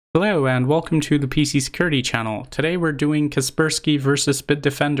Hello and welcome to the PC Security channel. Today we're doing Kaspersky versus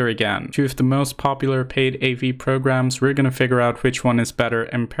Bitdefender again. Two of the most popular paid AV programs. We're going to figure out which one is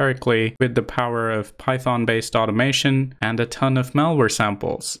better empirically with the power of Python-based automation and a ton of malware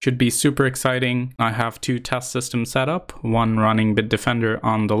samples. Should be super exciting. I have two test systems set up, one running Bitdefender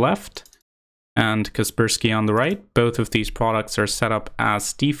on the left and Kaspersky on the right. Both of these products are set up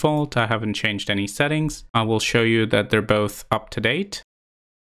as default. I haven't changed any settings. I will show you that they're both up to date.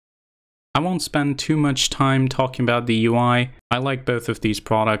 I won't spend too much time talking about the UI. I like both of these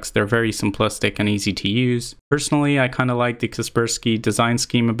products. They're very simplistic and easy to use. Personally, I kind of like the Kaspersky design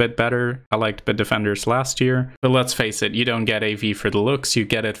scheme a bit better. I liked Bitdefender's last year. But let's face it, you don't get AV for the looks, you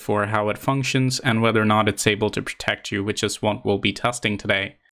get it for how it functions and whether or not it's able to protect you, which is what we'll be testing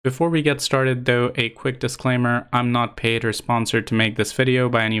today. Before we get started though, a quick disclaimer, I'm not paid or sponsored to make this video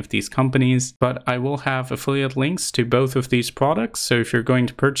by any of these companies, but I will have affiliate links to both of these products, so if you're going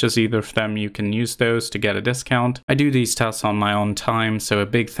to purchase either of them, you can use those to get a discount. I do these tests on my own time, so a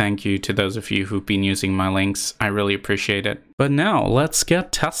big thank you to those of you who've been using my links. I really appreciate it. But now, let's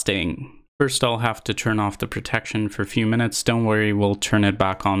get testing. First, I'll have to turn off the protection for a few minutes. Don't worry, we'll turn it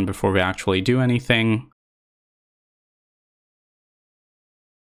back on before we actually do anything.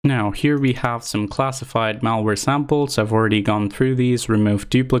 Now, here we have some classified malware samples. I've already gone through these,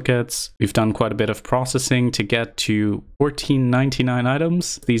 removed duplicates. We've done quite a bit of processing to get to 1499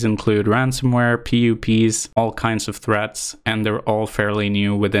 items. These include ransomware, PUPs, all kinds of threats, and they're all fairly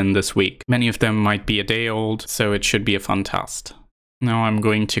new within this week. Many of them might be a day old, so it should be a fun test. Now I'm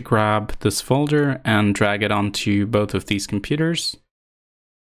going to grab this folder and drag it onto both of these computers.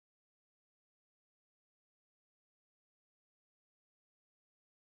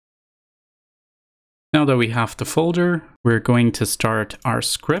 Now that we have the folder, we're going to start our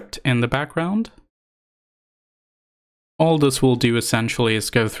script in the background. All this will do essentially is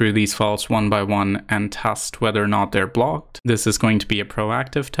go through these files one by one and test whether or not they're blocked. This is going to be a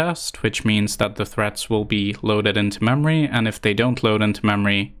proactive test, which means that the threats will be loaded into memory, and if they don't load into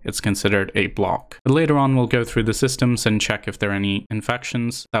memory, it's considered a block. But later on, we'll go through the systems and check if there are any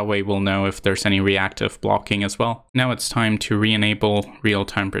infections. That way we'll know if there's any reactive blocking as well. Now it's time to re-enable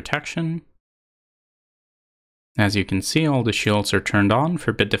real-time protection. As you can see, all the shields are turned on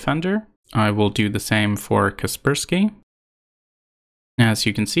for Bitdefender. I will do the same for Kaspersky. As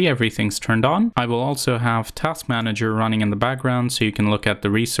you can see, everything's turned on. I will also have Task Manager running in the background so you can look at the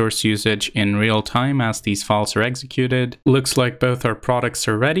resource usage in real time as these files are executed. Looks like both our products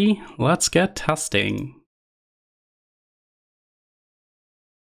are ready. Let's get testing.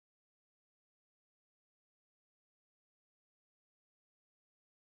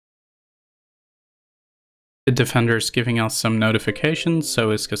 Bitdefender is giving us some notifications, so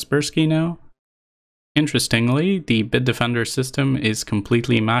is Kaspersky now. Interestingly, the Bitdefender system is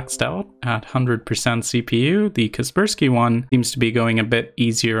completely maxed out at 100% CPU. The Kaspersky one seems to be going a bit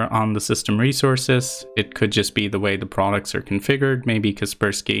easier on the system resources. It could just be the way the products are configured. Maybe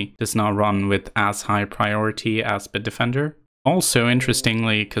Kaspersky does not run with as high priority as Bitdefender. Also,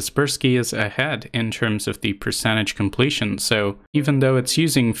 interestingly, Kaspersky is ahead in terms of the percentage completion, so even though it's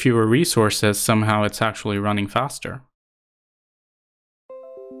using fewer resources, somehow it's actually running faster.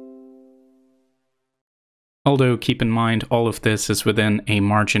 Although keep in mind all of this is within a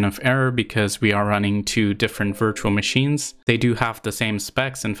margin of error because we are running two different virtual machines. They do have the same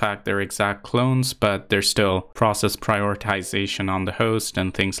specs, in fact they're exact clones, but there's still process prioritization on the host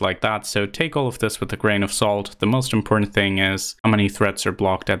and things like that, so take all of this with a grain of salt. The most important thing is how many threats are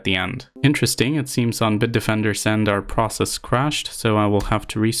blocked at the end. Interesting, it seems on Bitdefender's end our process crashed, so I will have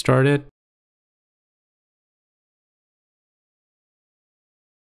to restart it.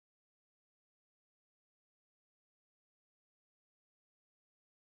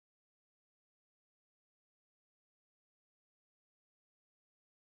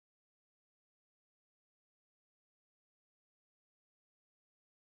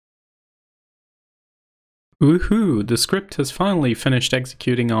 Woohoo! The script has finally finished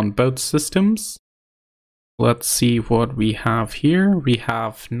executing on both systems. Let's see what we have here. We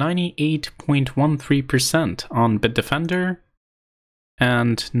have 98.13% on Bitdefender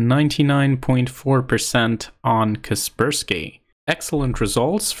and 99.4% on Kaspersky. Excellent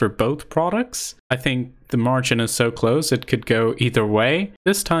results for both products. I think the margin is so close it could go either way.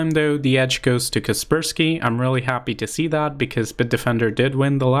 This time though, the edge goes to Kaspersky. I'm really happy to see that because Bitdefender did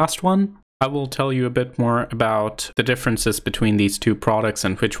win the last one. I will tell you a bit more about the differences between these two products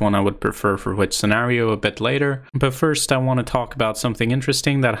and which one I would prefer for which scenario a bit later. But first I want to talk about something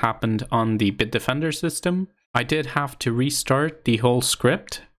interesting that happened on the Bitdefender system. I did have to restart the whole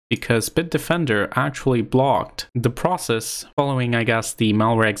script because Bitdefender actually blocked the process following, I guess, the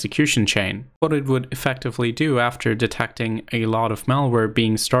malware execution chain. What it would effectively do after detecting a lot of malware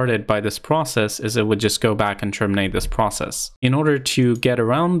being started by this process is it would just go back and terminate this process. In order to get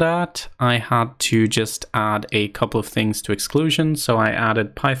around that, I had to just add a couple of things to exclusions. So I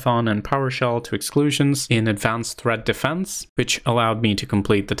added Python and PowerShell to exclusions in advanced threat defense, which allowed me to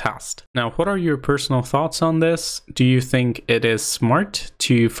complete the test. Now, what are your personal thoughts on this? Do you think it is smart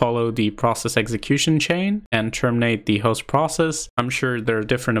to follow the process execution chain and terminate the host process? I'm sure there are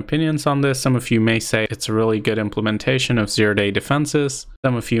different opinions on this. Some of you may say it's a really good implementation of zero-day defenses.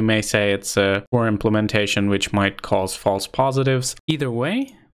 Some of you may say it's a poor implementation which might cause false positives. Either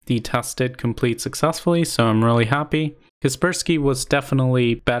way, the test did complete successfully, so I'm really happy. Kaspersky was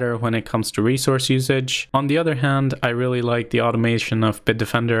definitely better when it comes to resource usage. On the other hand, I really like the automation of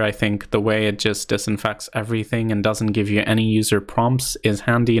Bitdefender. I think the way it just disinfects everything and doesn't give you any user prompts is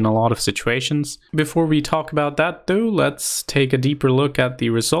handy in a lot of situations. Before we talk about that though, let's take a deeper look at the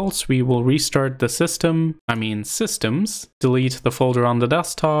results. We will restart the systems, delete the folder on the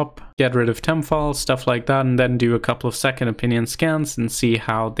desktop, get rid of temp files, stuff like that, and then do a couple of second opinion scans and see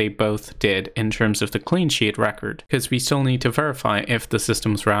how they both did in terms of the clean sheet record, because we still need to verify if the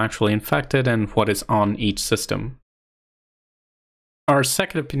systems were actually infected and what is on each system. Our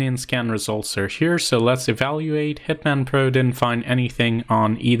second opinion scan results are here, so let's evaluate. Hitman Pro didn't find anything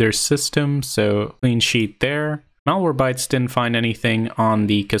on either system, so clean sheet there. Malwarebytes didn't find anything on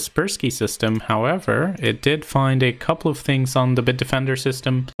the Kaspersky system. However, it did find a couple of things on the Bitdefender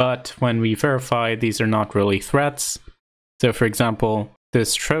system, but when we verify, these are not really threats. So for example,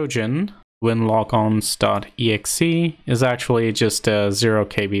 this Trojan, winlogons.exe, is actually just a 0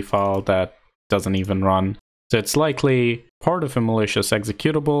 KB file that doesn't even run. So it's likely part of a malicious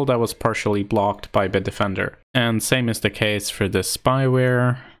executable that was partially blocked by Bitdefender. And same is the case for this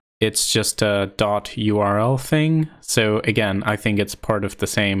spyware. It's just a .url thing. So again, I think it's part of the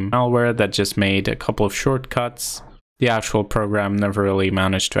same malware that just made a couple of shortcuts. The actual program never really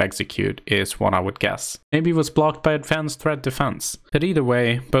managed to execute, is what I would guess. Maybe it was blocked by advanced threat defense. But either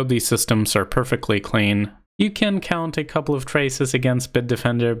way, both these systems are perfectly clean. You can count a couple of traces against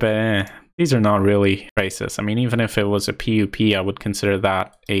Bitdefender, but these are not really traces. I mean, even if it was a PUP, I would consider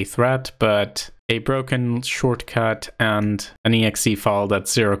that a threat, but a broken shortcut and an exe file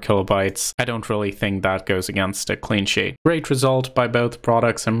that's 0 kilobytes, I don't really think that goes against a clean sheet. Great result by both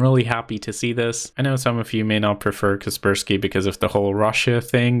products. I'm really happy to see this. I know some of you may not prefer Kaspersky because of the whole Russia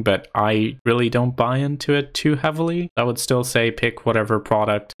thing, but I really don't buy into it too heavily. I would still say pick whatever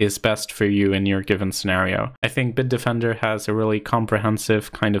product is best for you in your given scenario. I think Bitdefender has a really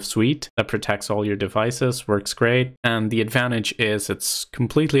comprehensive kind of suite that protects all your devices, works great, and the advantage is it's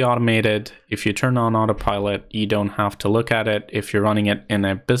completely automated. If you turn on autopilot, you don't have to look at it. If you're running it in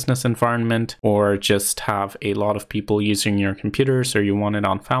a business environment or just have a lot of people using your computers, or you want it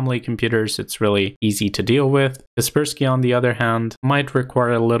on family computers, it's really easy to deal with. Kaspersky, on the other hand, might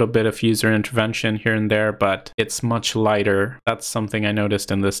require a little bit of user intervention here and there, but it's much lighter. That's something I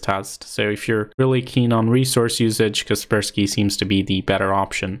noticed in this test. So if you're really keen on resource usage, Kaspersky seems to be the better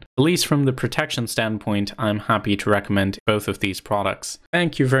option. At least from the protection standpoint, I'm happy to recommend both of these products.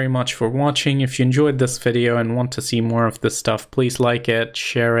 Thank you very much for watching. If you enjoyed this video and want to see more of this stuff, please like it,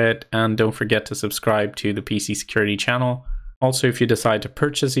 share it, and don't forget to subscribe to the PC Security channel. Also, if you decide to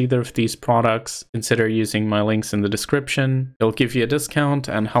purchase either of these products, consider using my links in the description. It'll give you a discount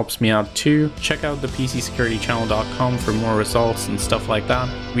and helps me out too. Check out the PCSecurityChannel.com for more results and stuff like that.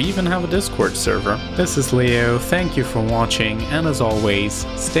 We even have a Discord server. This is Leo, thank you for watching, and as always,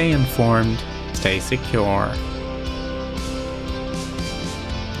 stay informed, stay secure.